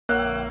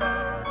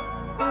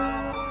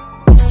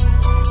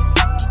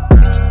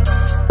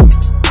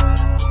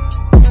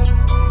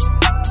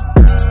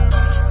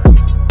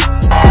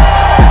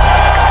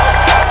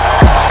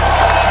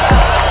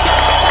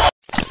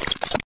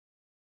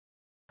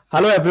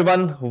Hello,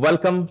 everyone.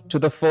 Welcome to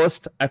the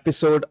first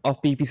episode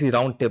of PPC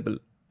Roundtable.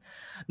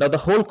 Now, the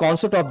whole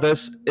concept of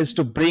this is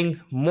to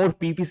bring more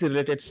PPC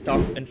related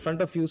stuff in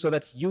front of you so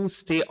that you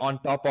stay on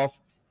top of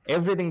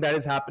everything that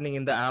is happening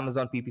in the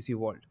Amazon PPC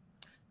world.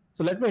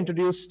 So, let me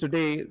introduce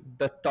today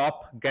the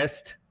top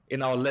guest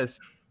in our list.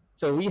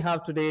 So, we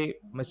have today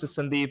Mr.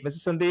 Sandeep.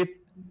 Mr. Sandeep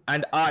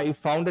and I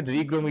founded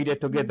Regrow Media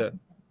together.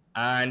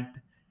 And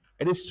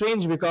it is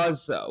strange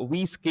because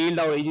we scaled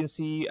our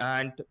agency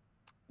and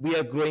we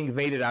are growing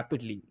very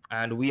rapidly,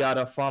 and we are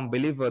a firm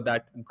believer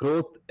that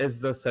growth is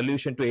the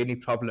solution to any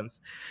problems.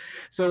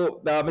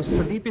 So Mr.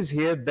 Sandeep is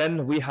here.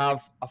 Then we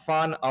have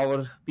Affan,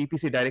 our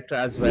PPC director,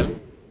 as well.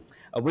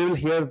 We will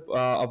hear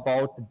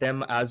about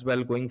them as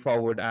well going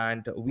forward,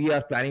 and we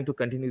are planning to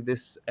continue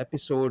this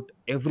episode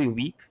every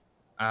week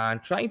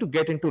and trying to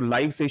get into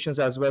live sessions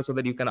as well so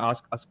that you can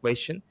ask us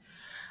question.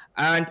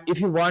 And if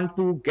you want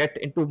to get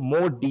into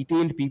more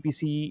detailed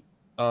PPC,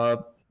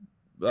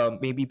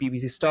 maybe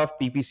PPC stuff,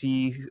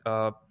 PPC,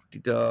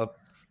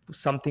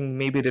 something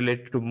maybe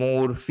related to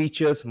more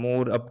features,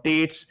 more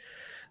updates,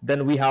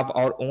 then we have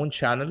our own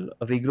channel,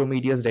 Regrow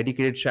Media's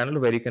dedicated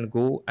channel, where you can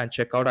go and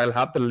check out. I'll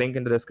have the link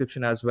in the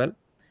description as well,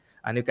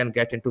 and you can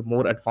get into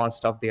more advanced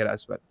stuff there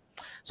as well.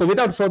 So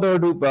without further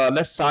ado,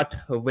 let's start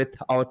with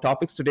our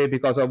topics today,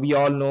 because we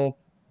all know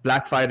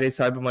Black Friday,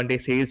 Cyber Monday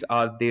sales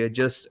are there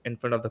just in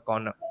front of the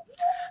corner.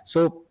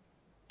 So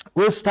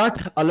we'll start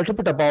a little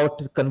bit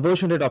about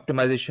conversion rate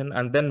optimization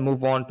and then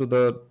move on to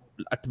the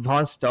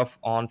advanced stuff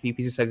on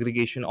PPC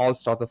segregation, all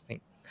sorts of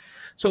things.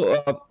 So,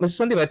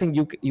 Mr. Sandeep, I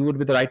think you would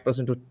be the right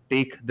person to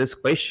take this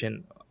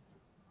question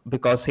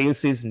because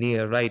sales is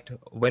near, right?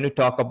 When we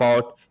talk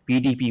about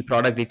PDP,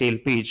 product detail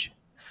page,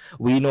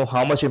 we know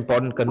how much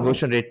important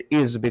conversion rate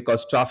is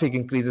because traffic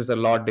increases a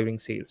lot during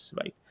sales,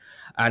 right?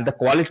 And the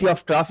quality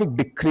of traffic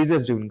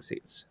decreases during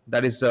sales.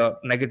 That is a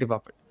negative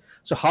of it.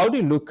 So how do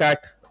you look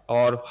at,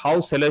 or how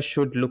sellers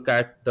should look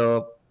at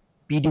the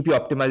PDP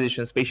optimization,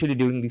 especially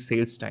during the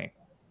sales time?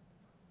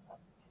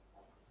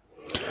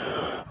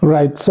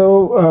 Right.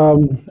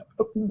 So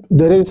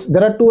there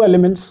are two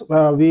elements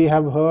we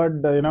have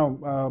heard.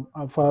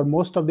 For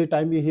most of the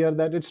time we hear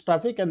that it's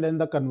traffic and then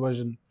the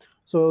conversion.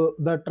 So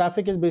the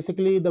traffic is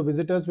basically the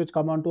visitors which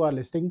come onto our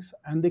listings,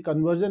 and the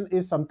conversion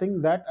is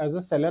something that as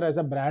a seller, as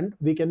a brand,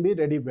 we can be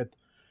ready with.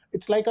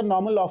 It's like a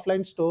normal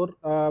offline store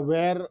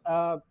where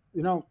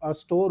a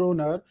store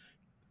owner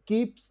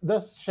keeps the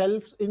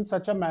shelves in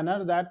such a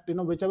manner that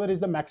whichever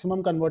is the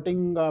maximum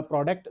converting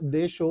product,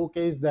 they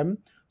showcase them,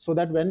 so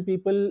that when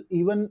people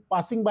even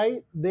passing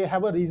by, they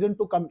have a reason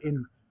to come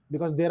in,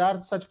 because there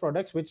are such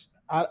products which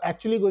are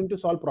actually going to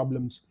solve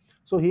problems.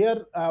 So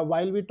here,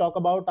 while we talk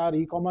about our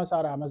e-commerce,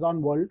 our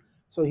Amazon world,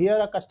 so here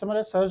a customer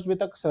has searched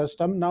with a search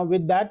term. Now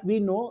with that, we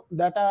know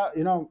that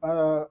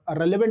a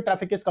relevant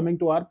traffic is coming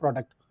to our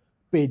product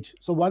page.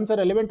 So once a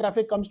relevant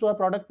traffic comes to our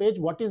product page,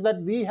 what is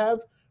that we have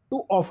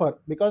to offer?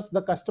 Because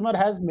the customer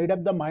has made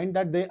up the mind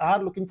that they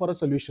are looking for a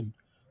solution.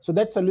 So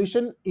that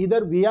solution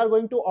either we are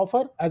going to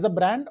offer as a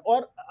brand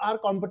or our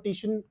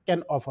competition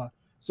can offer.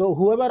 So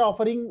whoever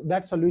offering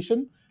that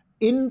solution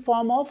in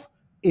form of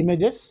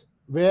images,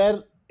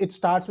 where it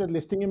starts with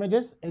listing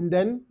images and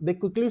then they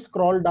quickly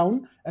scroll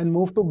down and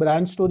move to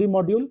brand story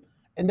module,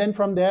 and then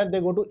from there they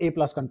go to A+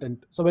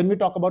 content. So when we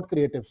talk about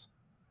creatives,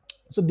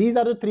 so these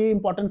are the three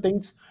important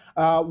things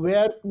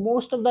where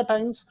most of the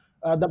times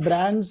the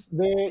brands,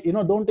 they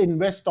don't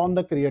invest on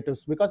the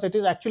creatives, because it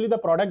is actually the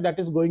product that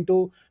is going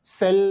to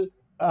sell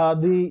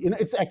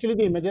it's actually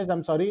the images,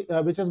 I'm sorry,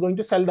 which is going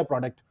to sell the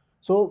product.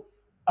 So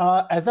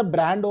as a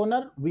brand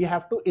owner, we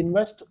have to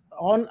invest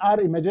on our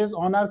images,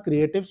 on our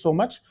creative so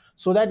much,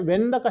 so that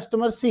when the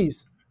customer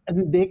sees,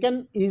 and they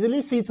can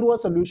easily see through a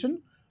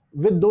solution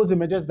with those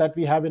images that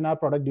we have in our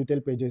product detail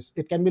pages.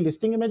 It can be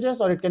listing images,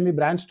 or it can be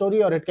brand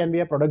story, or it can be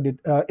a product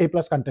A+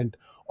 content.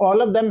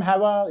 All of them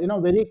have a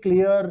very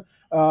clear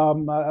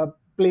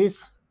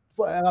place,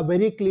 for a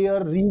very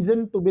clear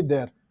reason to be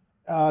there.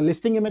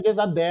 Listing images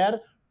are there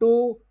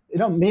to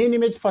main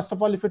image, first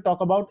of all, if we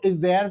talk about, is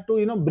there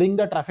to bring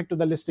the traffic to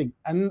the listing.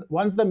 And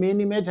once the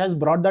main image has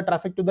brought the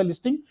traffic to the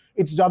listing,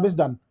 its job is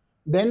done.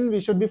 Then we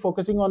should be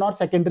focusing on our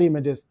secondary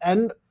images,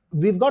 and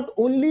we've got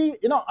only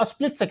a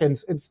split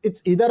seconds.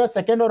 It's either a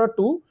second or a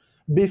two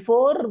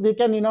before we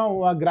can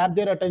grab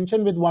their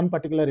attention with one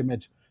particular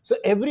image. So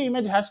every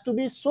image has to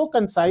be so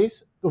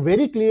concise,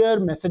 very clear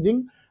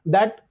messaging,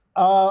 that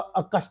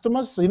a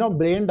customer's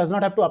brain does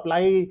not have to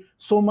apply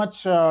so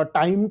much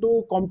time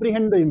to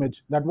comprehend the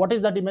image, that what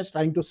is that image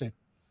trying to say.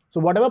 So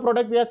whatever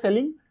product we are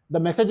selling, the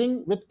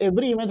messaging with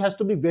every image has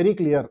to be very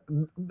clear.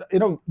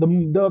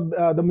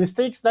 The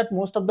mistakes that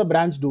most of the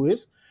brands do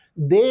is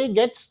they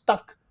get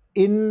stuck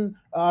in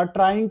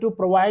trying to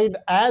provide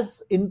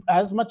as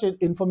much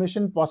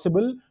information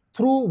possible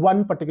through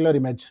one particular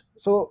image.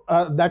 So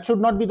that should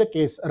not be the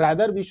case.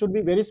 Rather, we should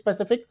be very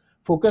specific,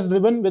 focus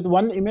driven with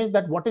one image,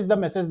 that what is the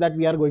message that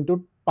we are going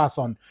to pass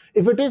on.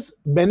 If it is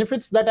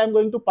benefits that I'm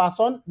going to pass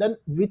on, then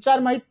which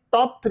are my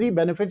top 3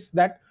 benefits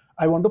that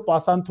I want to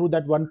pass on through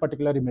that one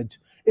particular image.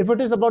 If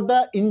it is about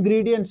the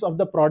ingredients of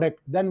the product,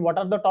 then what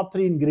are the top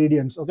three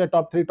ingredients? Okay,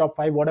 top three, top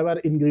five, whatever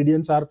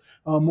ingredients are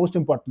most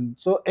important.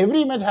 So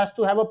every image has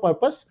to have a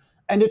purpose,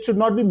 and it should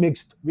not be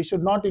mixed. We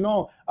should not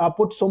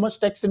put so much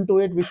text into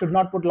it. We should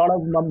not put a lot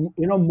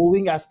of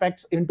moving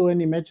aspects into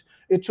an image.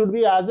 It should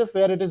be as if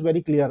where it is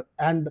very clear.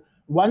 And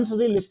once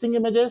the listing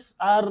images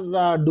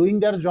are doing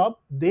their job,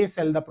 they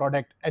sell the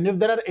product. And if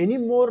there are any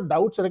more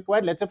doubts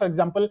required, let's say for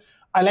example,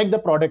 I like the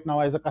product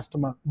now as a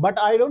customer, but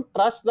I don't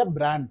trust the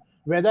brand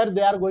whether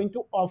they are going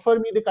to offer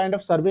me the kind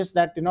of service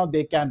that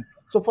they can.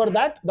 So for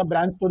that, the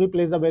brand story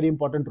plays a very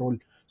important role.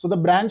 So the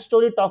brand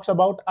story talks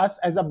about us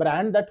as a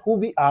brand, that who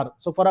we are.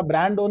 So for a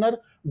brand owner,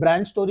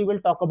 brand story will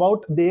talk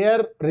about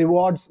their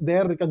rewards,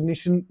 their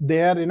recognition,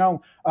 their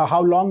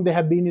how long they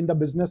have been in the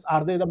business,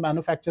 are they the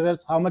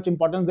manufacturers, how much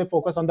importance they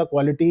focus on the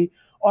quality.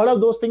 All of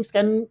those things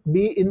can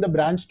be in the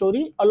brand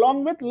story,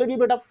 along with little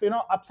bit of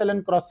upsell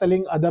and cross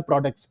selling other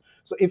products.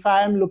 So if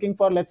I am looking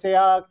for, let's say,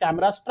 a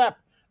camera strap,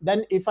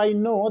 then if I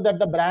know that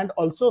the brand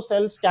also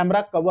sells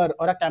camera cover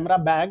or a camera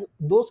bag,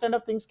 those kind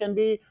of things can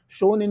be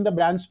shown in the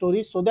brand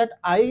story, so that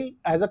I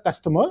as a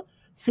customer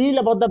feel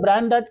about the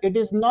brand, that it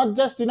is not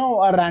just a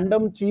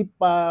random cheap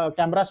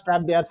camera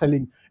strap they are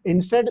selling.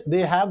 Instead,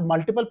 they have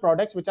multiple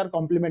products which are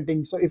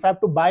complementing. So if I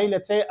have to buy,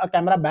 let's say, a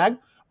camera bag,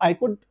 I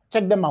could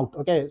check them out.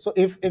 Okay, so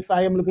if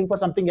I am looking for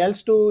something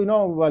else to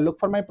look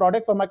for my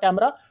product for my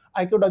camera,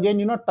 I could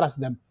again trust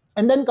them.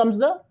 And then comes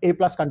the A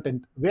plus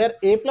content, where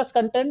A plus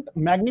content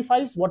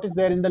magnifies what is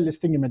there in the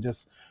listing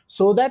images,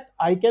 so that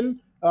I can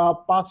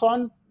pass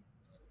on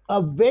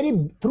a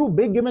very through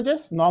big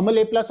images, normal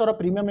A plus or a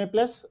premium A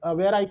plus,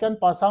 where I can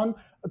pass on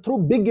through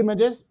big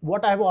images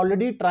what I have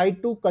already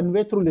tried to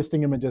convey through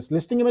listing images.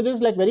 Listing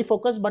images like very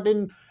focused, but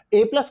in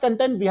A plus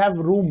content we have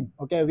room.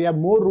 Okay, we have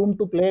more room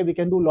to play. We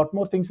can do a lot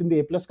more things in the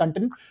A plus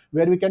content,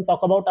 where we can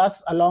talk about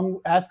us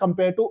along as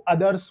compared to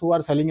others who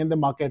are selling in the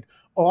market.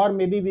 Or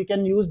maybe we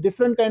can use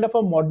different kind of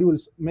a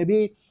modules.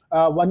 Maybe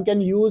one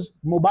can use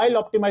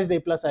mobile optimized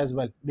A plus as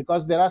well,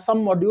 because there are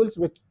some modules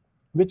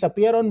which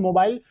appear on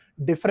mobile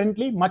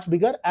differently, much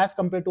bigger as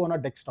compared to on a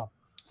desktop.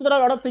 So there are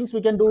a lot of things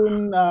we can do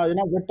in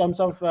with terms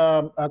of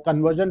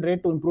conversion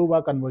rate to improve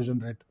our conversion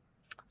rate.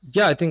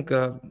 Yeah, I think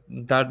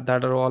that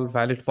are all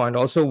valid point.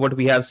 Also, what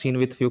we have seen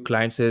with few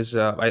clients is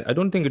I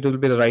don't think it will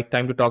be the right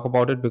time to talk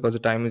about it, because the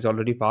time is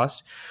already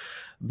past,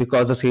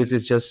 because the sales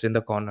is just in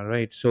the corner,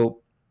 right? So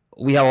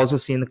we have also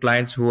seen the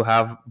clients who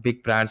have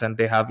big brands and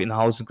they have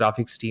in-house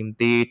graphics team.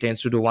 They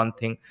tends to do one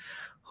thing,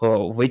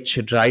 which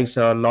drives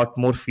a lot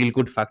more feel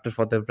good factor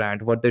for their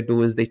brand. What they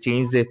do is they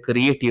change their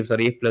creatives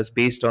or A plus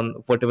based on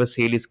whatever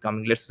sale is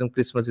coming. Let's say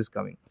Christmas is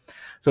coming,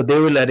 so they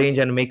will arrange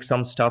and make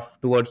some stuff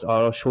towards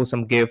or show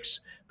some gifts,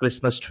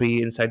 Christmas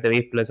tree inside their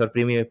A plus or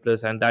premium A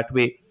plus, and that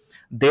way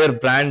their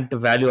brand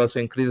value also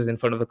increases in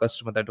front of the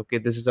customer, that okay,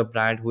 this is a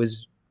brand who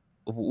is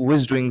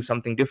doing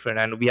something different.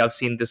 And we have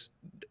seen this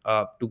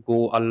to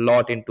go a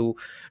lot into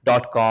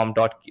 .com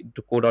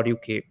to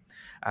co.uk,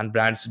 and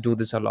brands do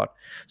this a lot.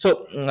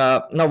 So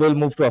now we'll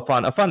move to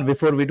Affan.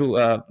 Before we do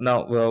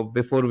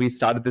before we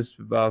started this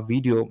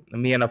video,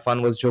 me and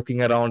Affan was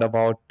joking around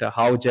about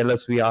how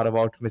jealous we are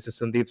about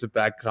Mrs. Sandeep's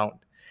background.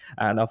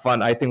 And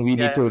Affan, I think we need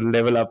Yeah, to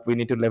level up. We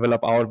need to level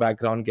up our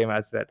background game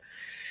as well.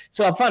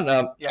 So Affan,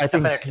 yeah, I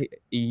think definitely.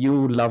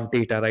 you love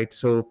data, right?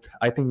 So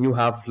I think you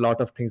have a lot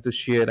of things to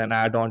share and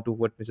add on to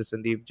what Mrs.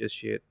 Sandeep just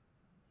shared.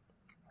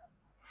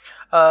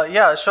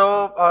 Yeah,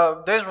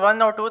 so there's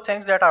one or two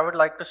things that I would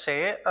like to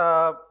say.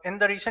 In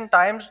the recent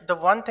times, the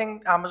one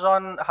thing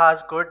Amazon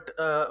has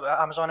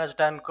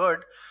done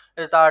good,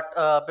 is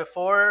that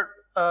before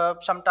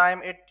some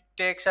time, it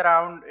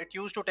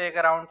used to take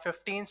around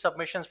 15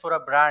 submissions for a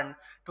brand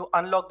to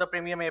unlock the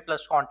premium A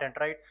plus content,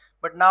 right?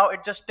 But now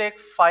it just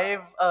takes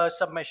five A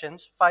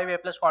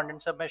plus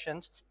content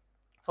submissions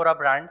for a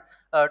brand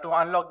to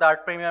unlock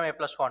that premium A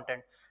plus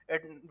content.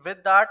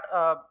 With that,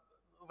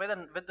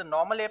 with the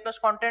normal A plus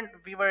content,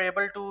 we were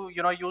able to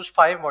use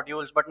 5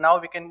 modules, but now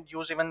we can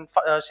use even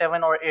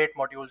 7 or 8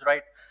 modules,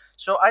 right?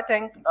 So I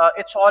think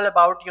it's all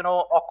about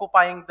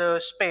occupying the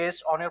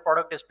space on your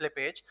product display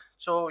page.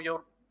 So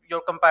your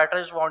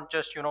competitors won't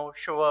just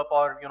show up,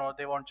 or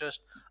they won't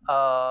just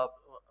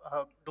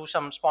do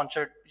some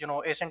sponsored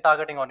ASIN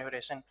targeting on your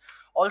ASIN.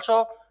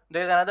 Also,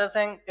 there's another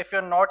thing. If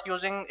you're not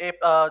using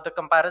the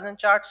comparison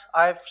charts,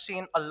 I've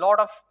seen a lot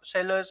of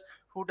sellers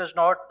who does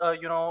not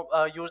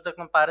use the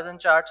comparison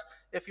charts.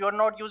 If you're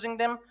not using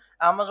them,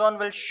 Amazon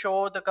will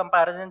show the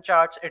comparison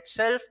charts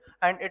itself,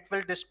 and it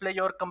will display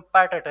your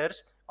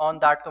competitors on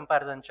that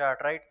comparison chart,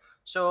 right?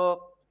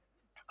 So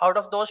out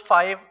of those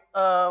 5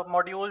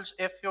 modules,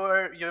 if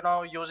you're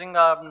using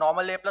a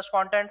normal A plus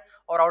content,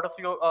 or out of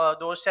your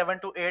those 7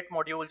 to 8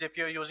 modules, if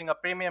you're using a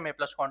premium A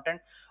plus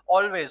content,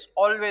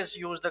 always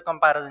use the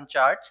comparison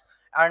charts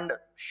and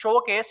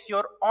showcase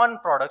your own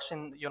products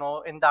in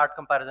that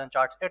comparison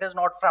charts. It is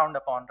not frowned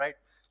upon, right?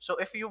 So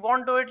if you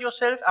won't do it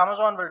yourself,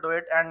 Amazon will do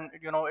it, and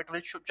it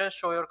will just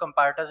show your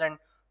competitors, and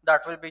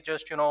that will be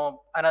just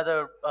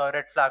another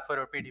red flag for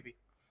your PDB.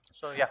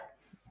 So yeah.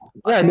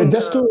 I Yeah, think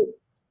Just to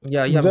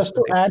yeah, yeah, just Mr.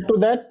 to Sandeep. add to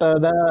that,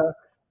 the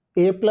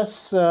A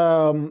plus,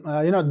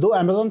 though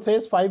Amazon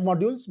says 5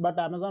 modules, but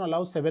Amazon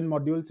allows 7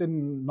 modules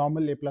in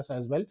normal A plus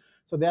as well.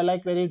 So they are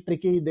like very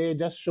tricky. They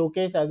just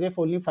showcase as if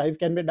only 5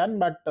 can be done,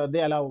 but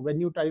they allow when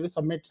you try to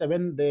submit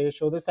 7, they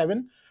show the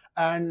 7.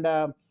 And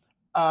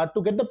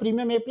to get the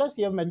premium A plus,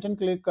 you have mentioned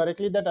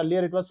correctly that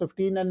earlier it was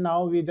 15, and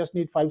now we just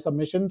need 5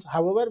 submissions.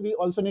 However, we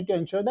also need to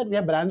ensure that we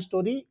have brand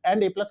story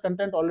and A plus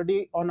content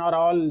already on our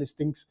all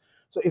listings.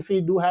 So if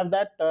we do have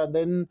that,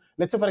 then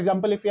let's say for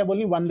example, if we have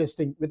only one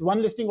listing, with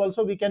one listing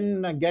also we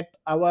can get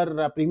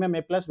our premium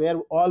A plus, where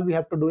all we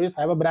have to do is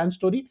have a brand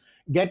story,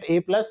 get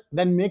A plus,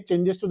 then make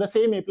changes to the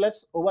same A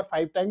plus over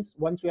 5 times.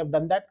 Once we have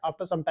done that,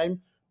 after some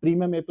time,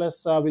 premium A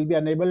plus will be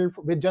enabled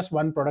with just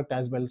one product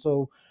as well.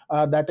 So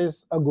that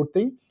is a good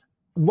thing.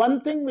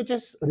 One thing which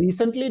is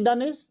recently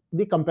done is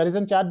the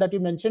comparison chart that you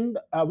mentioned.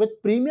 With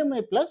premium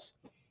A plus,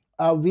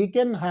 we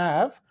can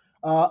have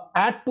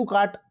add to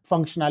cart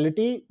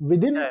functionality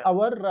within yeah.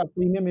 our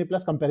premium A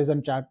plus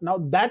comparison chart. Now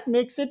that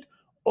makes it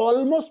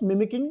almost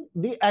mimicking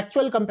the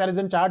actual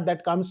comparison chart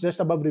that comes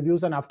just above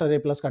reviews and after A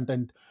plus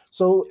content.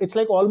 So it's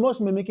like almost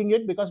mimicking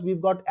it, because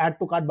we've got add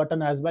to cart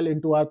button as well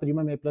into our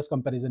premium A plus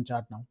comparison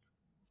chart now.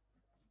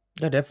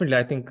 Yeah, definitely.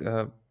 I think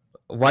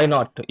why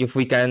not? If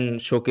we can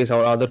showcase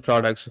our other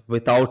products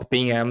without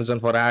paying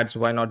Amazon for ads,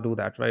 why not do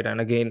that, right? And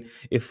again,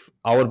 if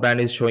our brand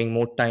is showing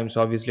more times,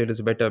 obviously it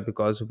is better,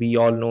 because we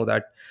all know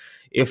that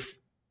if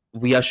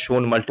we are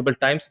shown multiple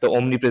times, the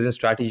omnipresent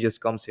strategy just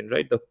comes in,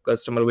 right? The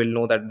customer will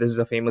know that this is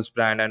a famous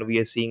brand and we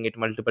are seeing it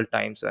multiple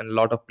times and a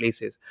lot of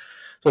places.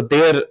 So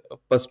their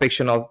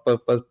perception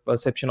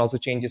also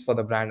changes for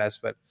the brand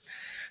as well.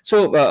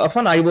 So,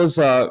 Afan, I was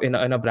in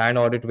a brand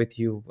audit with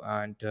you,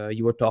 and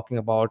you were talking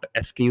about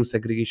SKU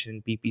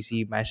segregation,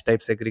 PPC, match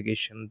type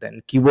segregation,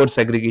 then keyword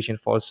segregation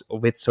for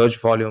with search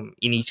volume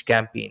in each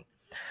campaign.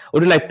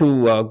 Would you like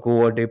to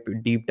go a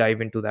deep dive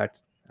into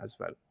that as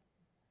well?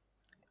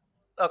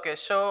 Okay,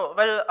 so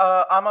well,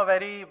 I'm a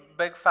very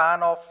big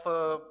fan of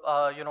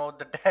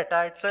the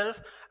data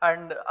itself,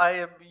 and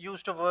I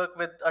used to work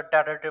with a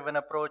data-driven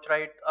approach,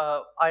 right?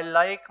 I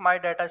like my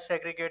data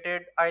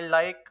segregated. I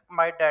like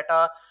my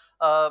data,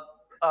 uh,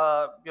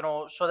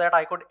 so that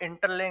I could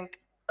interlink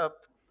uh,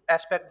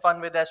 aspect one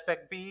with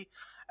aspect B,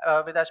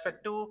 with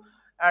aspect two,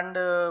 and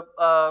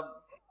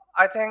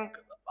I think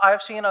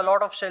I've seen a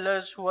lot of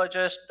sellers who are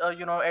just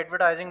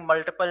advertising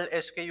multiple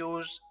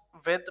SKUs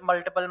with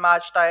multiple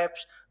match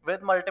types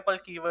with multiple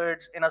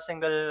keywords in a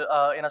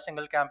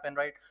single campaign,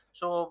 right?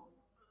 So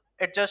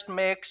it just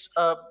makes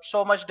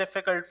so much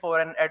difficult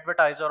for an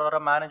advertiser or a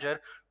manager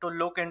to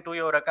look into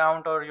your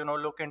account, or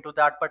look into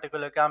that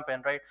particular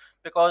campaign, right?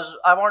 Because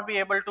I won't be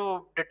able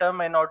to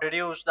determine or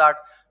deduce that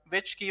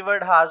which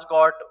keyword has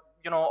got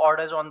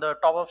orders on the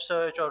top of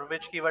search, or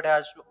which keyword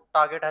has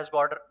target has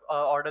got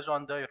orders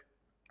on the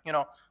you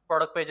know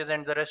product pages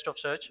and the rest of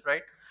search,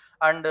 right?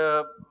 And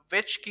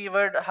which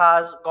keyword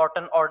has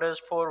gotten orders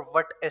for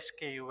what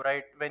SKU,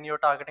 right, when you're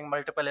targeting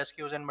multiple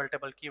SKUs and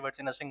multiple keywords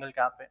in a single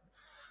campaign.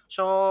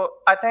 So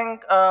I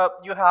think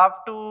you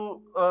have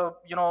to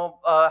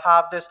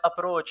have this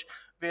approach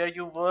where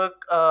you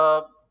work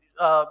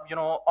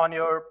on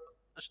your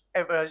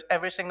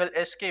every single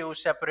SKU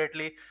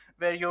separately,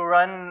 where you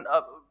run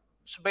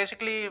so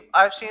basically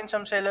I've seen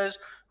some sellers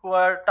who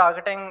are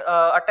targeting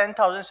a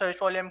 10,000 search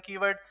volume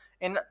keyword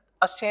in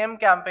a same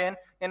campaign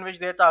in which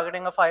they're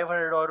targeting a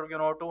 500 or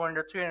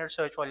 200 300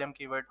 search volume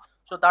keyword.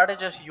 So that is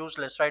just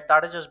useless, right?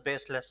 That is just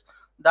baseless.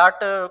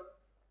 That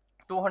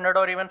 200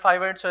 or even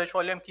 500 search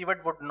volume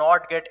keyword would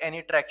not get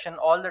any traction.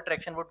 All the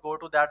traction would go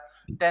to that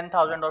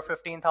 10,000 or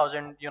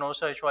 15,000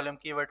 search volume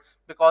keyword,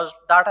 because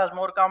that has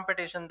more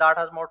competition, that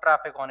has more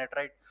traffic on it,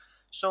 right?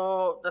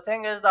 So the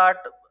thing is that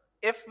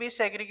if we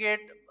segregate,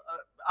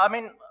 I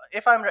mean,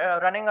 if I'm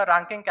running a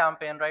ranking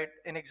campaign, right,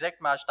 in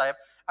exact match type,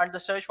 and the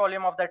search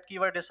volume of that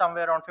keyword is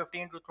somewhere around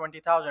 15 to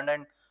 20,000,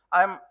 and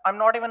I'm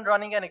not even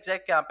running an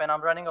exact campaign,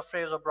 I'm running a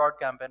phrase or broad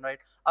campaign, right?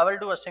 I will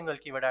do a single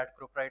keyword ad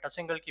group, right? A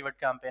single keyword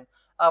campaign.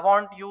 I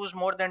won't use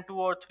more than two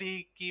or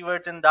three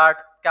keywords in that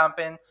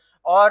campaign,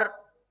 or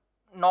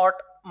not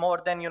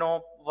more than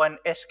one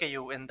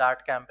SKU in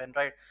that campaign,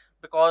 right?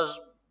 Because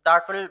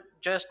that will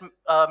just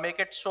make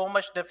it so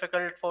much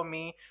difficult for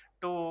me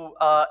to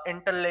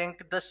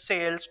interlink the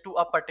sales to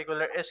a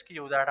particular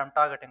SKU that I'm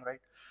targeting, right?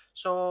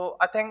 So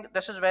I think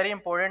this is very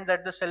important,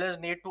 that the sellers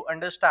need to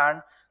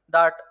understand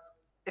that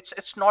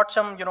it's not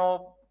some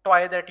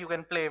toy that you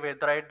can play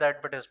with, right? The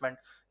advertisement,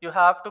 you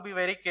have to be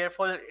very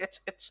careful.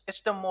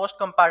 It's the most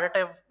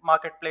competitive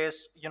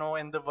marketplace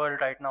in the world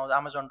right now,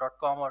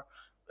 Amazon.com or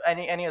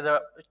any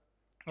other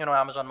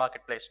Amazon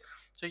marketplace.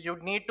 So you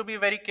need to be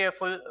very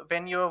careful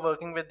when you're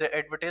working with the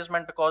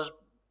advertisement, because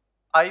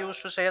I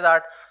used to say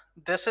that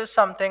this is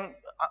something,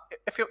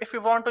 if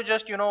you want to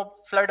just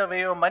flood away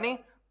your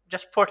money,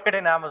 just put it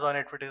in Amazon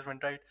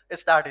advertisement, right?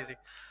 It's that easy.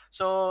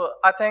 So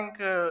I think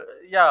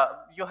yeah,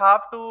 you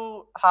have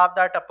to have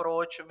that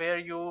approach where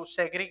you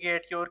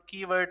segregate your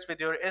keywords with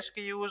your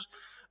SKUs,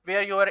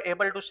 where you are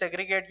able to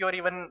segregate your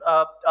even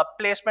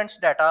placements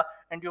data,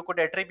 and you could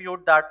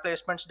attribute that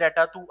placements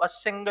data to a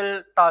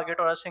single target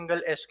or a single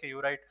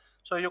SKU, right?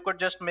 So you could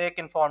just make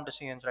informed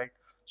decisions, right?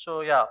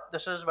 So yeah,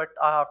 this is what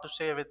I have to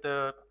say with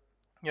the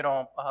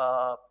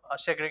a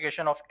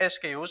segregation of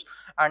SKUs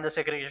and the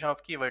segregation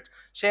of keywords.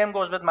 Same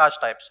goes with match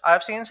types.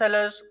 I've seen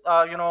sellers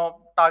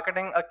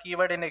targeting a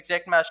keyword in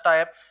exact match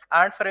type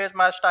and phrase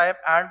match type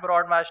and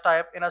broad match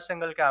type in a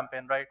single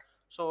campaign, right?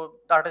 So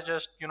that is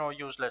just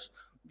useless.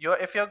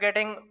 If you're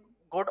getting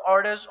good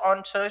orders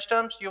on search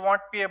terms, you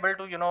won't be able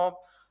to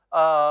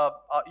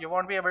you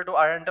won't be able to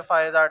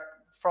identify that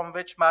from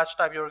which match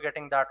type you're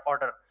getting that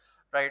order,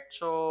 right?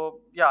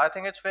 So yeah, I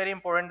think it's very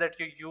important that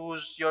you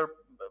use your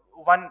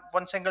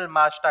one single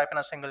match type in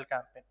a single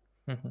campaign.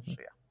 Mhm. So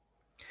yeah.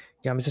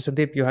 Yeah, Mr.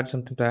 Sandeep, you had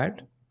something to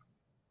add?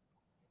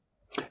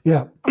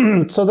 Yeah.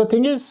 So the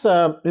thing is,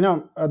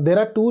 there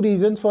are two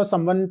reasons for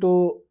someone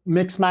to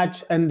mix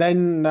match and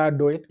then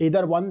do it.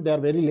 Either one, they are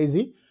very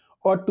lazy,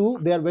 or two,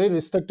 they are very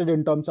restricted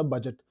in terms of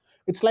budget.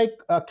 It's like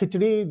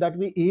khichdi that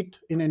we eat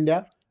in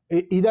India.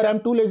 Either I'm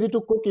too lazy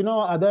to cook,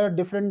 other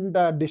different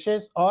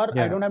dishes, or I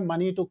Yeah. don't have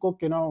money to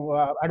cook,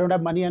 I don't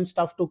have money and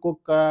stuff to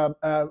cook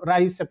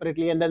rice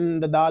separately and then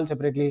the dal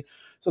separately.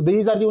 So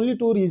these are the only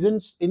two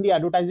reasons in the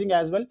advertising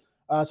as well.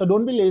 So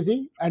don't be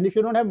lazy, and if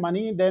you don't have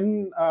money,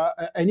 then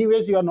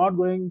anyways you are not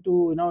going to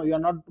you're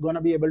not going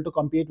to be able to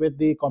compete with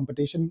the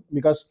competition,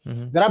 because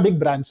Mhm. there are big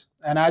brands.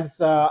 And as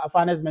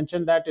Affan has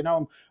mentioned that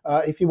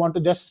if you want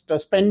to just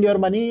spend your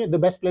money, the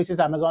best place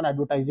is Amazon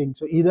advertising.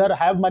 So either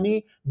have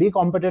money, be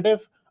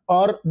competitive,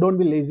 or don't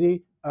be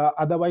lazy,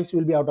 otherwise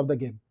you'll be out of the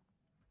game.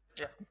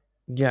 Yeah.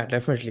 Yeah,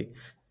 definitely.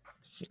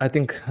 I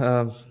think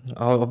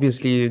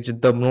obviously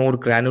the more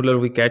granular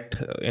we get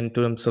in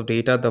terms of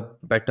data, the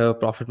better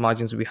profit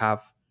margins we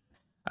have.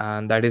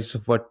 And that is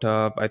what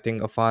I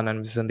think Afan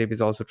and Mr. Sandeep is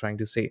also trying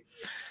to say.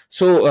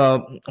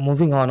 So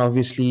moving on,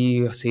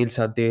 obviously sales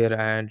are there,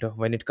 and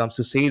when it comes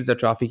to sales, the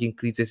traffic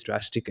increases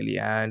drastically.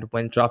 And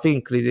when traffic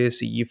increases,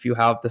 if you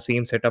have the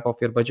same setup of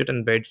your budget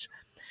and bids,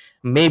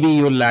 maybe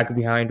you'll lag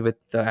behind with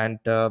and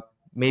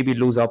maybe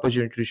lose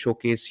opportunity to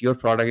showcase your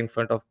product in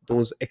front of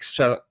those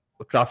extra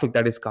traffic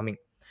that is coming,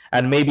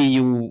 and maybe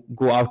you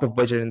go out of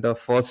budget in the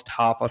first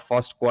half or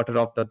first quarter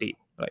of the day,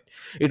 right?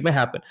 It may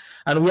happen.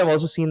 And we have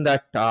also seen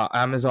that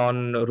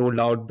Amazon rolled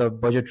out the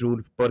budget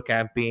rule per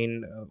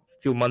campaign a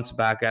few months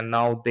back, and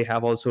now they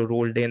have also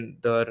rolled in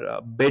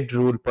their bid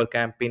rule per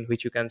campaign,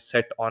 which you can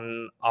set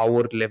on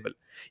hour level.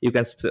 You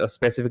can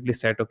specifically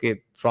set,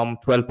 okay, from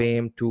 12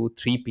 a.m. to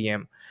 3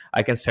 p.m.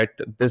 I can set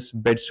this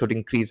bid should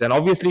increase. And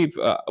obviously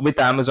with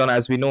Amazon,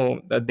 as we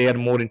know, that they are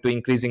more into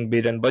increasing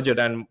bid and budget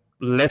and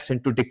less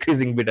into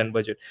decreasing bid and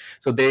budget.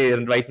 So they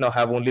right now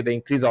have only the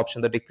increase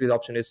option. The decrease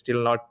option is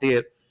still not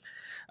there.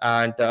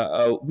 And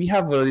we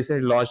have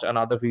recently launched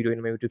another video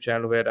in my YouTube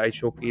channel where I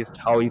showcased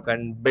how you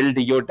can build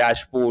your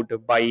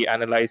dashboard by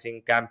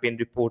analyzing campaign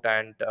report,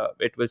 and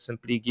it will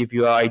simply give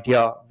you an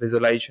idea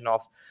visualization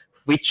of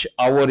which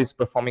hour is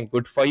performing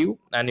good for you,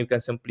 and you can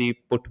simply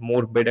put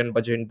more bid and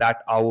budget in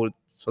that hour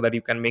so that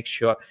you can make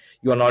sure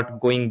you are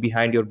not going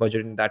behind your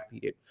budget in that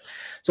period.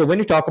 So when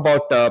you talk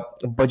about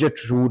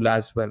budget rule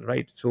as well,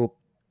 right? So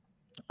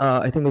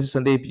I think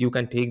Mr. Sandeep, you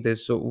can take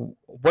this. So,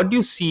 what do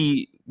you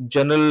see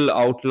general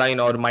outline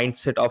or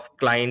mindset of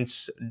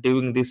clients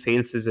during the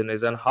sales season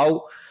is, and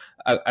how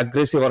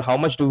aggressive or how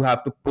much do you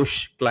have to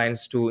push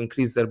clients to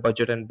increase their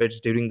budget and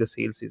bids during the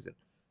sales season?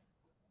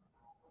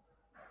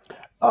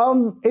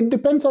 It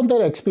depends on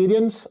their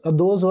experience.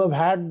 Those who have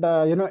had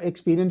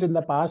experience in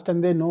the past,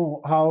 and they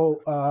know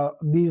how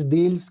these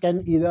deals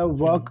can either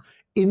work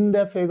in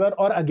their favor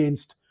or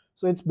against.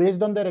 So it's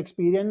based on their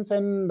experience,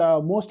 and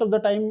most of the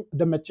time,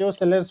 the mature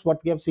sellers,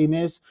 what we have seen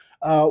is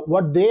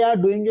what they are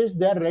doing is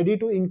they are ready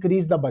to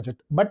increase the budget,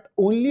 but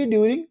only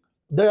during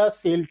the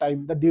sale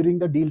time, during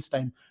the deals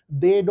time.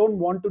 They don't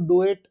want to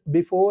do it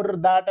before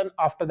that and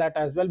after that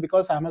as well,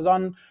 because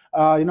Amazon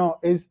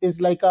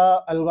is like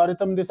a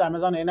algorithm. This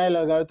Amazon NIL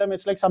algorithm,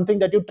 it's like something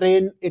that you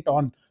train it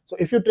on. So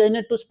if you train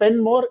it to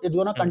spend more, it's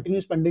going to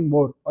continue spending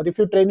more. Or if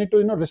you train it to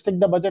restrict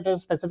the budget at a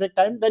specific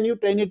time, then you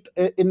train it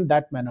in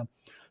that manner.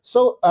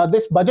 So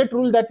this budget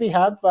rule that we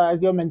have,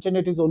 as you mentioned,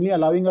 it is only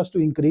allowing us to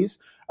increase.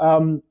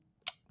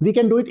 We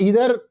can do it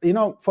either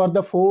for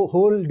the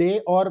whole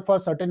day or for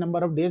certain number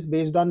of days,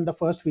 based on the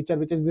first feature,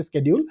 which is the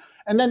schedule.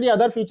 And then the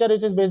other feature,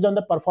 which is based on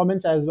the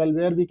performance as well,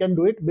 where we can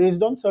do it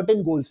based on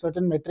certain goals,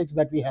 certain metrics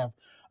that we have.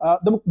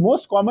 The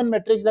most common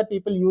metrics that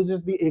people use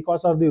is the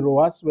ACOS or the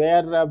ROAS,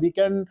 where we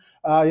can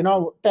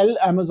tell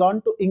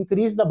Amazon to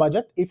increase the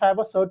budget if I have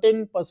a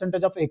certain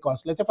percentage of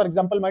ACOS. Let's say, for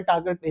example, my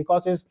target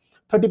ACOS is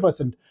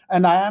 30%,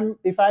 and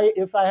if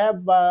I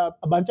have a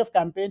bunch of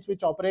campaigns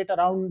which operate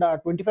around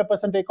 25%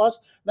 ACOS,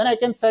 then I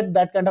can set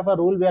that kind of a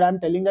rule where I'm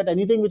telling that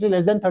anything which is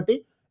less than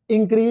 30,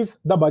 increase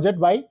the budget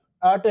by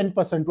 10%,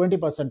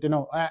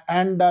 20%,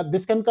 and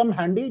this can come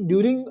handy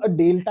during a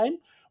deal time.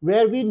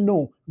 where we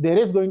know there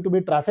is going to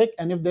be traffic,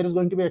 and if there is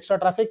going to be extra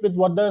traffic, with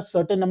what the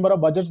certain number of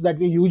budgets that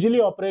we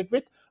usually operate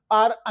with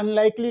are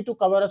unlikely to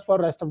cover us for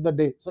rest of the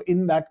day. So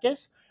in that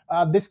case,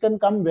 this can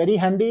come very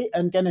handy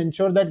and can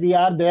ensure that we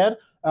are there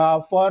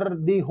for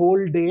the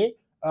whole day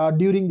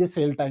during the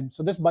sale time.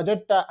 So this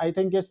budget, I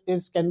think,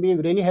 is can be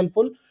really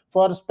helpful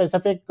for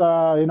specific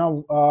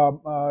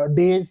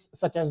days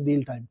such as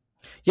deal time.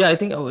 Yeah, I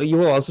think you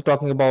were also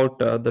talking about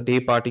the day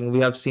parting. We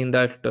have seen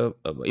that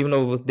even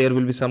though there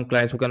will be some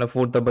clients who can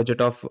afford the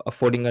budget of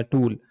affording a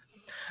tool,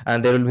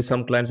 and there will be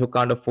some clients who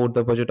can't afford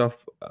the budget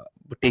of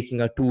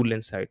taking a tool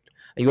inside.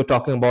 You were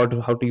talking about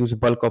how to use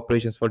bulk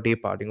operations for day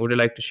parting. Would you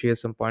like to share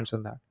some points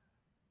on that?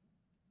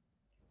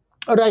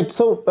 Right.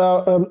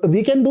 So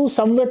we can do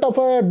somewhat of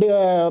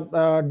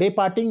a day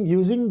parting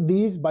using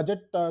these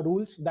budget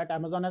rules that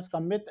Amazon has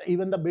come with.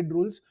 Even the bid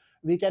rules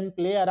we can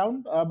play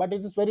around, but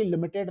it is very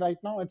limited right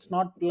now. It's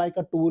not like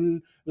a tool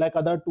like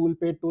other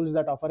paid tools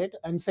that offer it.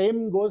 And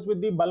same goes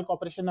with the bulk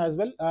operation as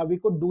well. We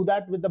could do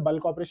that with the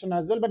bulk operation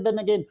as well. But then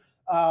again,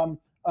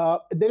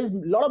 there is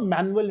a lot of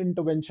manual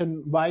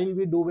intervention while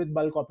we do with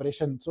bulk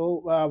operation.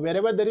 So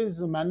wherever there is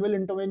manual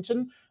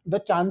intervention, the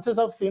chances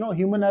of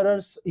human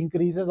errors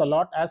increases a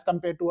lot as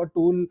compared to a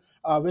tool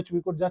which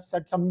we could just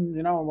set some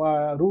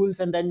rules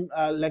and then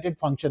let it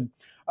function.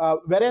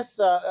 Whereas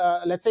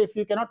let's say if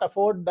you cannot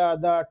afford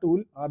the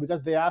tool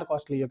because they are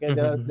costly, okay,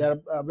 they're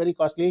very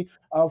costly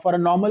for a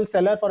normal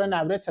seller. For an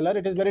average seller,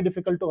 it is very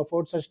difficult to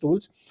afford such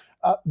tools.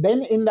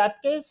 Then in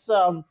that case,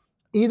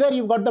 either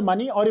you've got the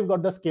money or you've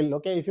got the skill.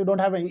 Okay, if you don't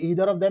have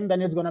either of them, then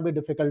it's going to be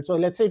difficult. So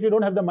let's say if you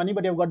don't have the money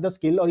but you've got the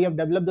skill, or you have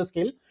developed the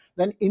skill,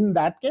 then in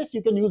that case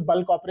you can use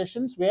bulk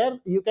operations, where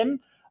you can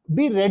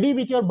be ready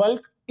with your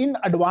bulk in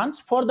advance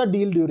for the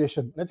deal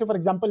duration. Let's say, for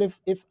example,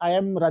 if I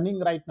am running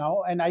right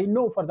now and I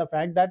know for the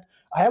fact that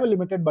I have a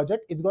limited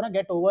budget, it's going to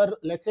get over,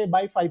 let's say,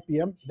 by 5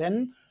 p.m.,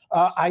 then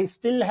I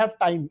still have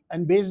time.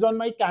 And based on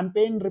my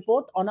campaign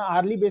report on an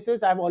hourly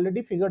basis, I've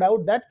already figured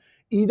out that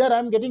either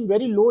I'm getting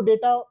very low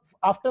data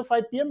after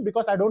 5 p.m.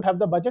 because I don't have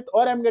the budget,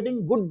 or I'm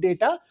getting good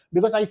data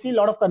because I see a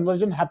lot of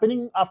conversion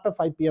happening after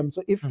 5 p.m.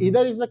 So if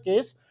either is the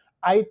case,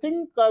 I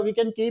think we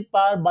can keep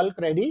our bulk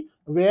ready,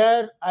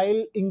 where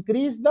I'll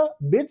increase the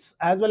bids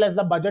as well as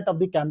the budget of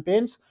the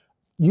campaigns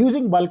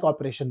using bulk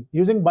operation,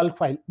 using bulk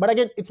file. But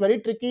again, it's very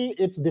tricky.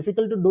 It's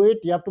difficult to do it.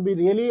 You have to be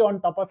really on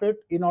top of it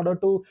in order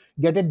to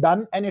get it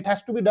done. And it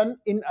has to be done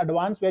in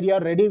advance, where you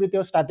are ready with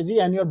your strategy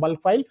and your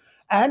bulk file.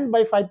 And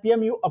by 5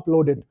 p.m., you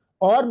upload it.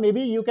 Or maybe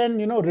you can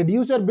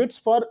reduce your bids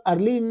for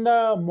early in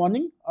the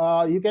morning.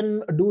 You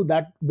can do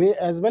that way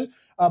as well.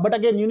 But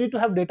again, you need to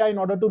have data in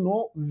order to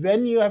know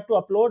when you have to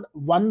upload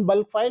one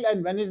bulk file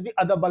and when is the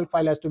other bulk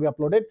file has to be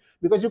uploaded,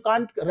 because you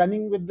can't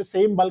running with the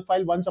same bulk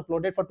file once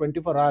uploaded for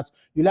 24 hours.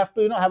 You'll have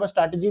to have a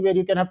strategy where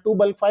you can have two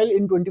bulk file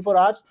in 24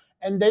 hours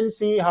and then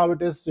see how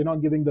it is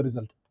giving the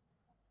result.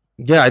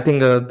 Yeah, I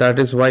think that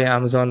is why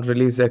Amazon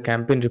released a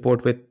campaign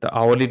report with the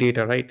hourly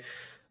data, right?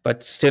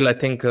 But still, I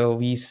think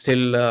we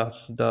still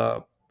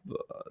the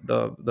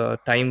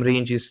time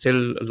range is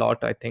still a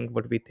lot. I think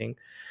what we think.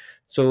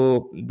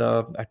 So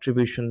the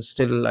attribution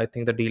still, I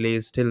think the delay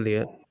is still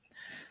there.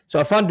 So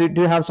Afan, do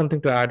you have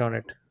something to add on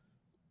it?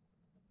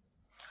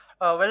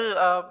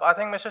 I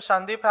think Mr.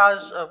 Sandeep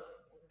has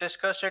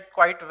discussed it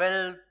quite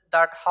well,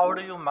 that how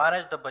do you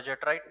manage the budget,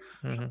 right?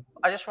 So Hmm.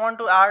 I just want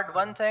to add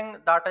one thing,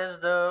 that is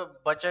the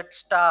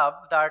budgets tab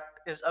that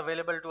is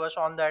available to us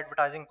on the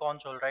advertising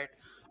console, right?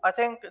 I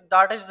think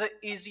that is the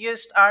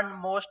easiest and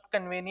most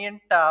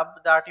convenient tab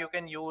that you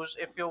can use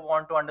if you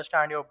want to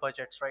understand your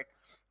budgets, right?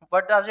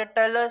 What does it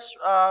tell us?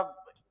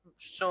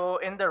 So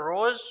in the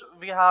rows,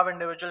 we have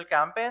individual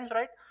campaigns,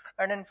 right?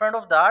 And in front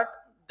of that,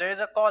 there is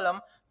a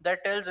column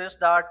that tells us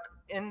that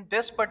in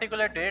this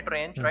particular date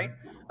range, right,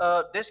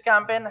 Hmm. this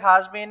campaign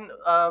has been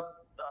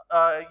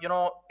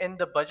in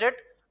the budget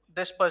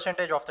this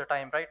percentage of the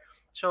time, right?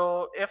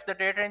 So if the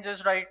date range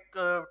is like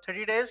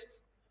 30 days,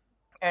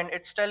 and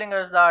it's telling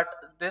us that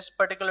this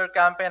particular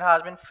campaign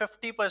has been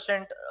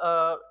 50%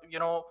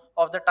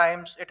 of the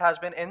times it has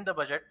been in the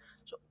budget,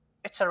 so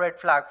it's a red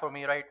flag for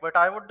me, right? What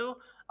I would do,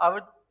 I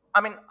would,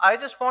 I mean, I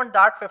just want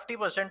that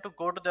 50% to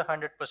go to the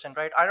 100%,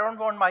 right? I don't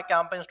want my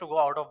campaigns to go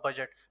out of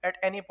budget at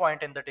any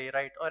point in the day,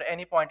 right, or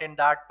any point in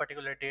that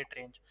particular date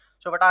range.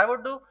 So what I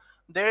would do,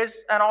 there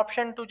is an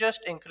option to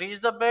just increase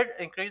the bid,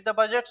 increase the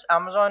budgets.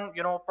 Amazon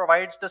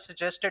provides the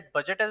suggested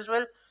budget as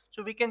well,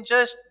 so we can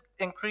just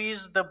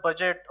increase the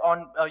budget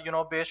on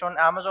based on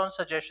Amazon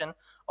suggestion,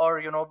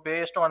 or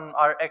based on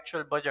our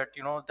actual budget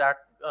that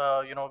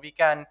we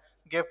can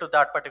give to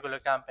that particular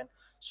campaign.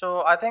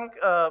 So I think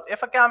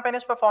if a campaign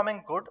is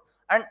performing good,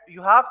 and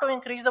you have to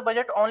increase the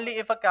budget only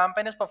if a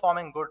campaign is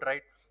performing good,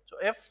 right? So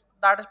if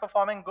that is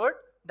performing good,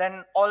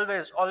 then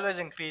always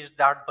increase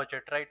that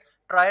budget, right?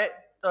 Try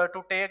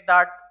to take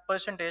that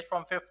percentage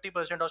from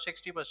 50% or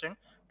 60%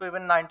 to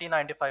even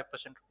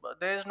 90-95%.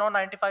 There is no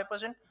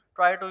 95%.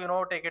 Try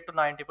to take it to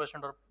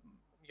 90%, or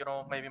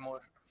maybe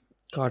more.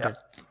 Got Yeah. it.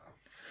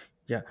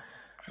 Yeah.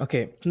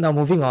 Okay, now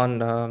moving on,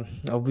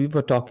 we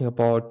were talking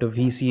about the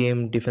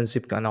VCM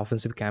defensive and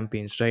offensive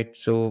campaigns, right?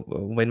 So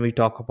when we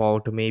talk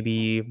about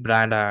maybe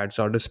brand ads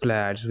or display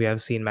ads, we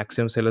have seen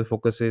maximum seller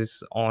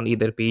focuses on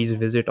either page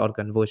visit or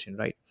conversion,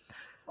 right?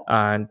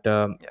 And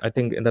Yeah. I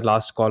think in the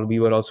last call we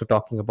were also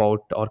talking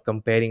about or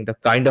comparing the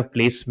kind of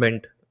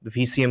placement the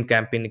VCM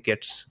campaign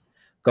gets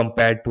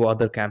compared to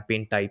other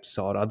campaign types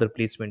or other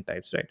placement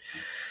types, right?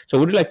 So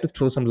would you like to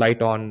throw some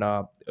light on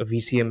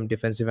VCM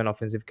defensive and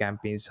offensive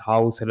campaigns,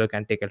 how seller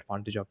can take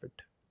advantage of it?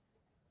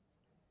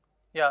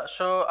 Yeah,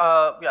 so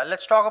yeah,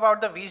 let's talk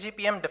about the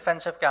VCPM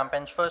defensive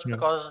campaigns first Hmm.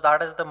 because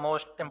that is the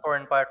most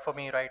important part for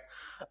me, right?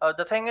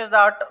 The thing is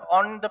that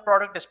on the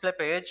product display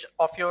page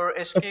of your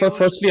So SKUs,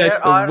 firstly,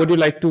 there are would you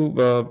like to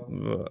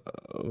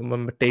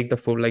take the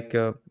full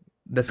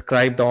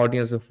describe the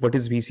audience of what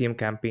is VCM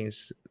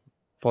campaigns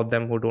for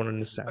them who don't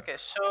understand? okay.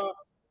 So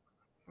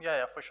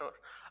yeah, for sure.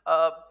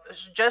 Uh,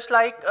 just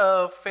like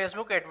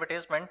Facebook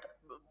advertisement,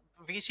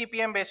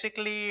 VCPM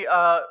basically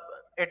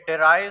it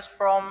derives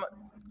from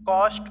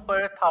cost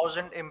per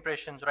thousand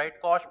impressions,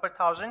 right? Cost per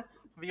thousand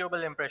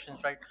viewable impressions,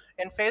 right?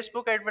 In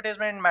Facebook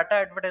advertisement, in Meta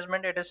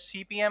advertisement, it is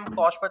CPM,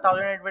 cost per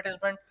thousand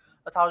advertisement,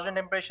 a thousand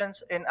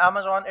impressions. In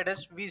Amazon, it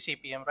is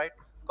VCPM, right?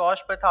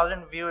 Cost per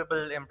thousand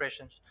viewable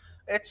impressions.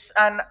 It's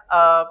an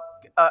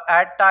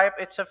ad type.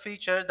 It's a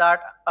feature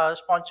that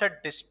sponsored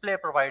display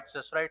provides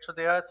us, right? So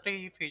there are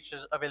three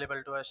features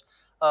available to us.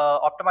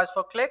 Optimize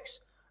for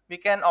clicks. We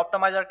can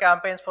optimize our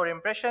campaigns for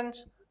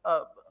impressions.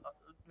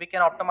 We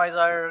can optimize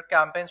our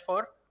campaigns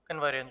for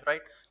conversions,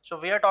 right? So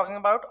we are talking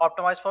about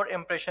optimize for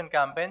impression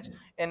campaigns,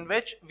 in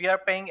which we are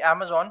paying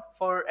Amazon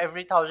for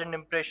every thousand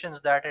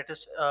impressions that it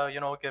is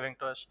giving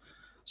to us.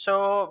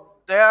 So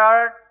there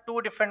are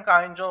two different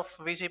kinds of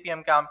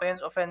VCPM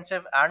campaigns,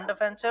 offensive and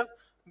defensive.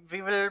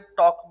 We will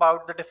talk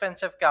about the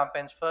defensive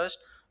campaigns first.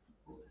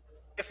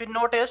 If you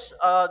notice,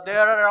 there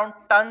are around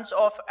tons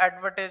of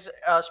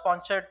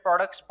sponsored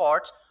product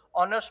spots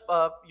on a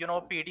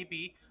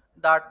PDP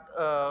that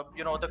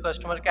the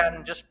customer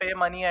can just pay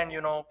money and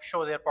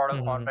show their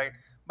product on, Hmm. right?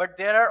 But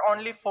there are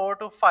only 4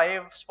 to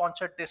 5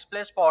 sponsored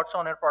display spots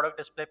on a product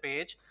display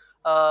page,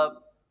 uh,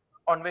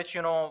 on which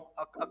a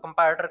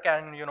competitor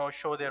can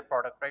show their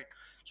product, right?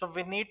 So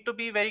we need to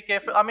be very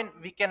careful. I mean,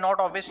 we cannot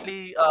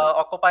obviously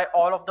occupy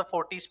all of the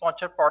 40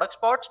 sponsored product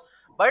spots,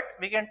 but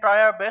we can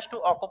try our best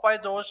to occupy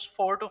those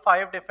 4 to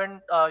 5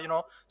 different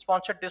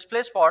sponsored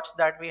display spots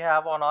that we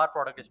have on our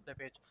product display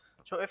page.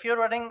 So if you're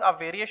running a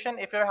variation,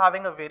 if you're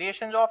having a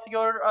variations of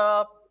your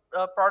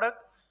product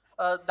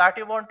that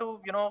you want to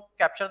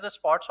capture the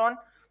spots on,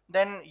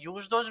 then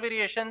use those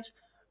variations,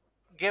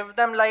 give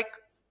them like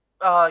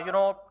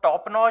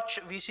top notch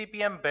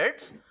VCPM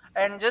bids,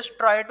 and just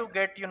try to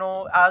get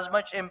as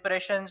much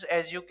impressions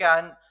as you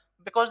can,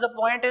 because the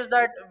point is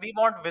that we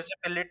want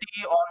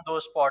visibility on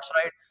those spots,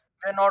 right?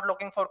 We're not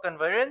looking for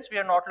conversions, we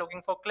are not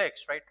looking for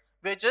clicks, right?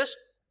 We're just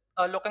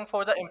looking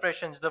for the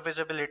impressions, the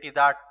visibility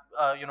that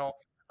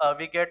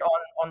we get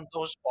on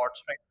those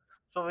spots, right?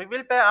 So we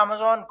will pay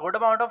Amazon good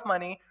amount of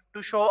money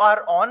to show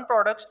our own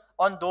products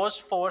on those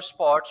 4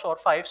 spots or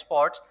 5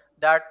 spots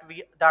that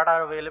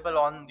are available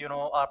on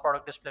our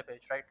product display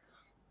page, right?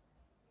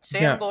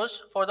 Same Yeah.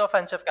 goes for the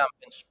offensive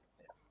campaigns.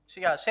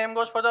 So yeah, same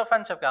goes for the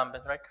offensive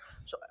campaigns, right?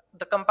 So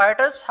the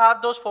competitors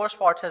have those 4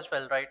 spots as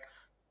well, right?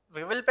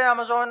 We will pay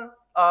Amazon,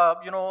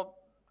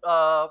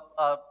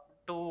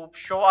 to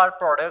show our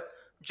product,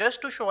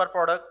 just to show our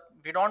product.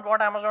 We don't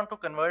want Amazon to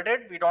convert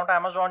it. We don't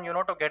Amazon,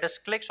 to get us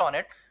clicks on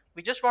it.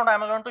 We just want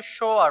Amazon to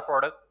show our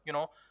product,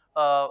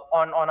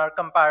 on our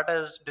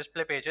competitors'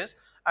 display pages,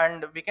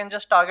 and we can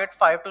just target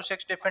 5 to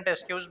 6 different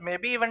SKUs,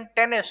 maybe even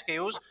 10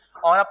 SKUs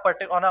on a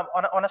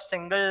on a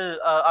single,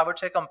 I would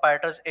say,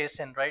 competitor's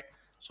ASIN, right?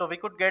 So we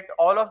could get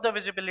all of the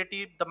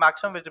visibility, the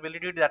maximum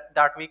visibility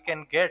that we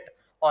can get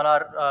on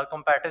our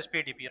competitors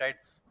PDP, right?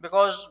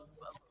 Because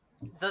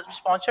the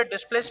sponsored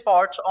display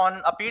spots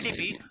on a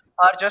PDP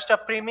are just a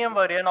premium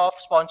version of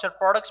sponsored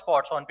product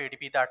spots on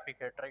PDP that we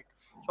get, right?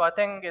 So I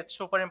think it's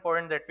super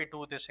important that we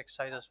do this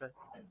exercise as well.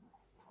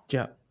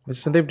 Yeah.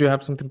 Mr. Sandeep, do you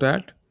have something to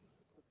add?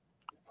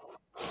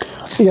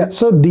 Yeah,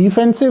 so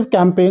defensive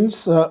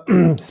campaigns,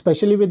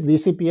 especially with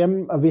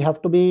VCPM, we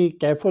have to be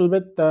careful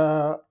with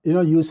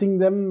using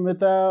them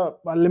with a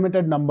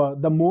limited number.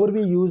 The more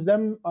we use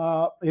them,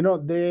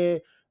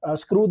 they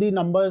screw the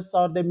numbers,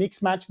 or they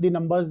mix match the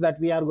numbers that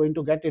we are going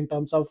to get in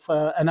terms of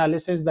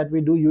analysis that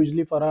we do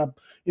usually for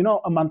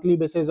a monthly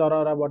basis, or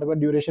a whatever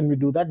duration we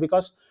do that,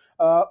 because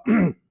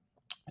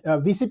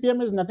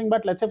VCPM is nothing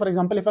but, let's say, for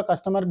example, if a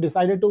customer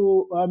decided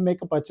to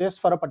make a purchase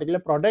for a particular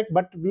product,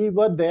 but we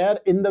were there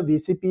in the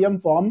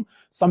VCPM form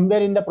somewhere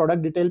in the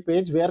product detail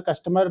page where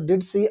customer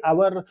did see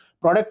our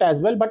product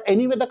as well, but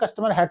anyway the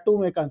customer had to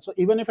make an, so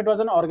even if it was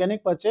an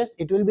organic purchase,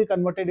 it will be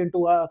converted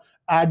into a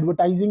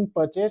advertising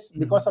purchase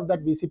because Mhm. of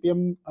that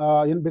VCPM,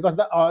 because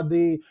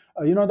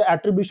the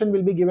attribution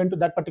will be given to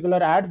that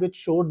particular ad which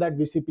showed that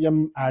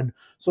VCPM ad.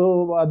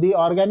 So the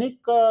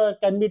organic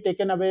can be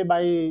taken away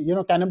by,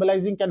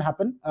 cannibalizing can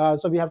happen.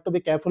 So we have to be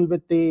careful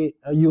with the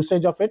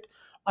usage of it.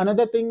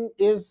 Another thing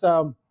is,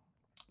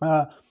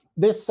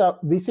 This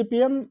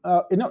VCPM,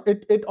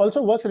 it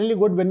also works really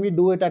good when we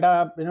do it at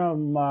a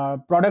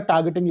product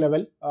targeting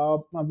level.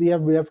 We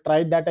have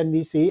tried that, and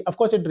we see, of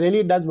course, it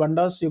really does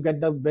wonders. You get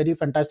the very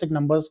fantastic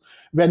numbers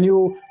when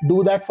you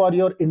do that for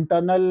your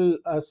internal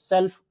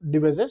self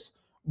devices.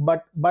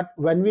 But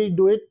when we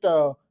do it,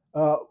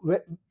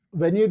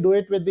 when you do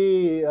it with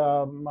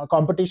the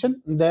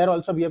competition, there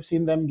also we have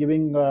seen them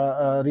giving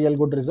real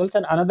good results.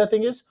 And another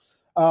thing is,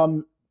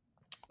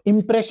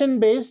 impression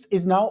based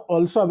is now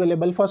also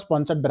available for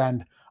sponsored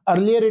brand.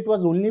 Earlier it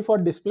was only for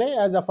display,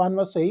 as Affan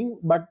was saying,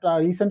 but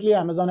recently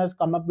Amazon has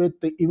come up with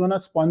even a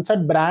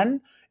sponsored brand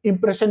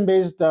impression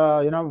based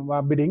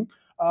bidding.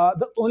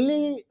 The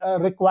only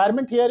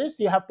requirement here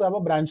is you have to have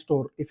a brand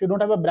store. If you don't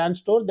have a brand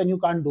store, then you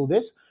can't do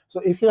this.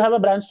 So if you have a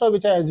brand store,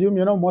 which I assume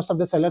most of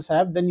the sellers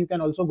have, then you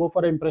can also go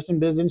for an impression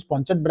based in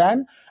sponsored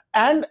brand.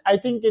 And I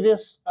think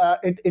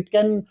it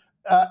can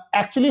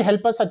actually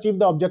help us achieve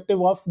the objective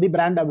of the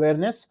brand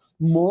awareness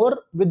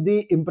more with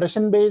the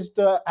impression based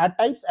ad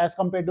types, as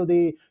compared to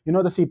the the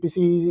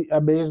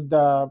CPC based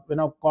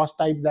cost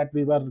type that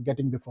we were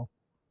getting before.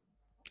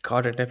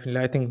 Got it.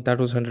 Definitely. I think that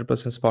was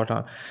 100% spot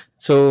on.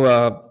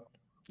 So,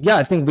 yeah,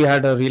 I think we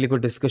had a really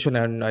good discussion,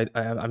 and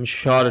I'm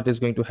sure it is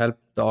going to help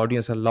the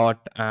audience a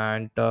lot.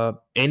 And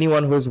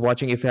anyone who is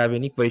watching, if you have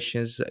any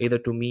questions, either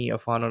to me,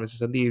 Affan, or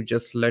Mr. Sandeep,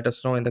 just let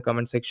us know in the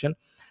comment section.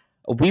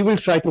 We will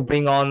try to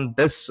bring on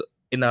this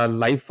in a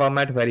live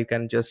format where you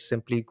can just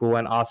simply go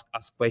and ask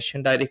us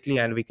question directly,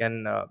 and we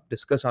can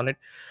discuss on it.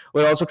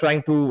 We're also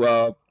trying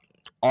to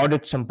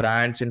audit some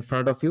brands in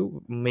front of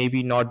you,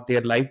 maybe not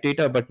their live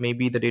data, but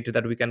maybe the data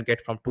that we can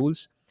get from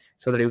tools,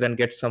 so that you can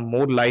get some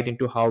more light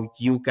into how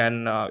you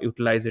can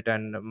utilize it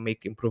and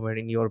make improvement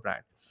in your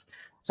brand.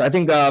 So I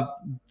think that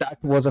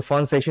was a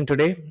fun session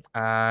today,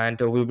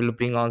 and we will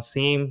bring on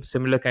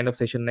similar kind of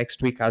session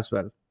next week as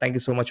well. Thank you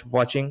so much for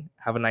watching.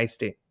 Have a nice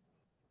day.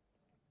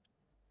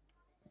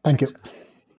 Thank Thanks. you.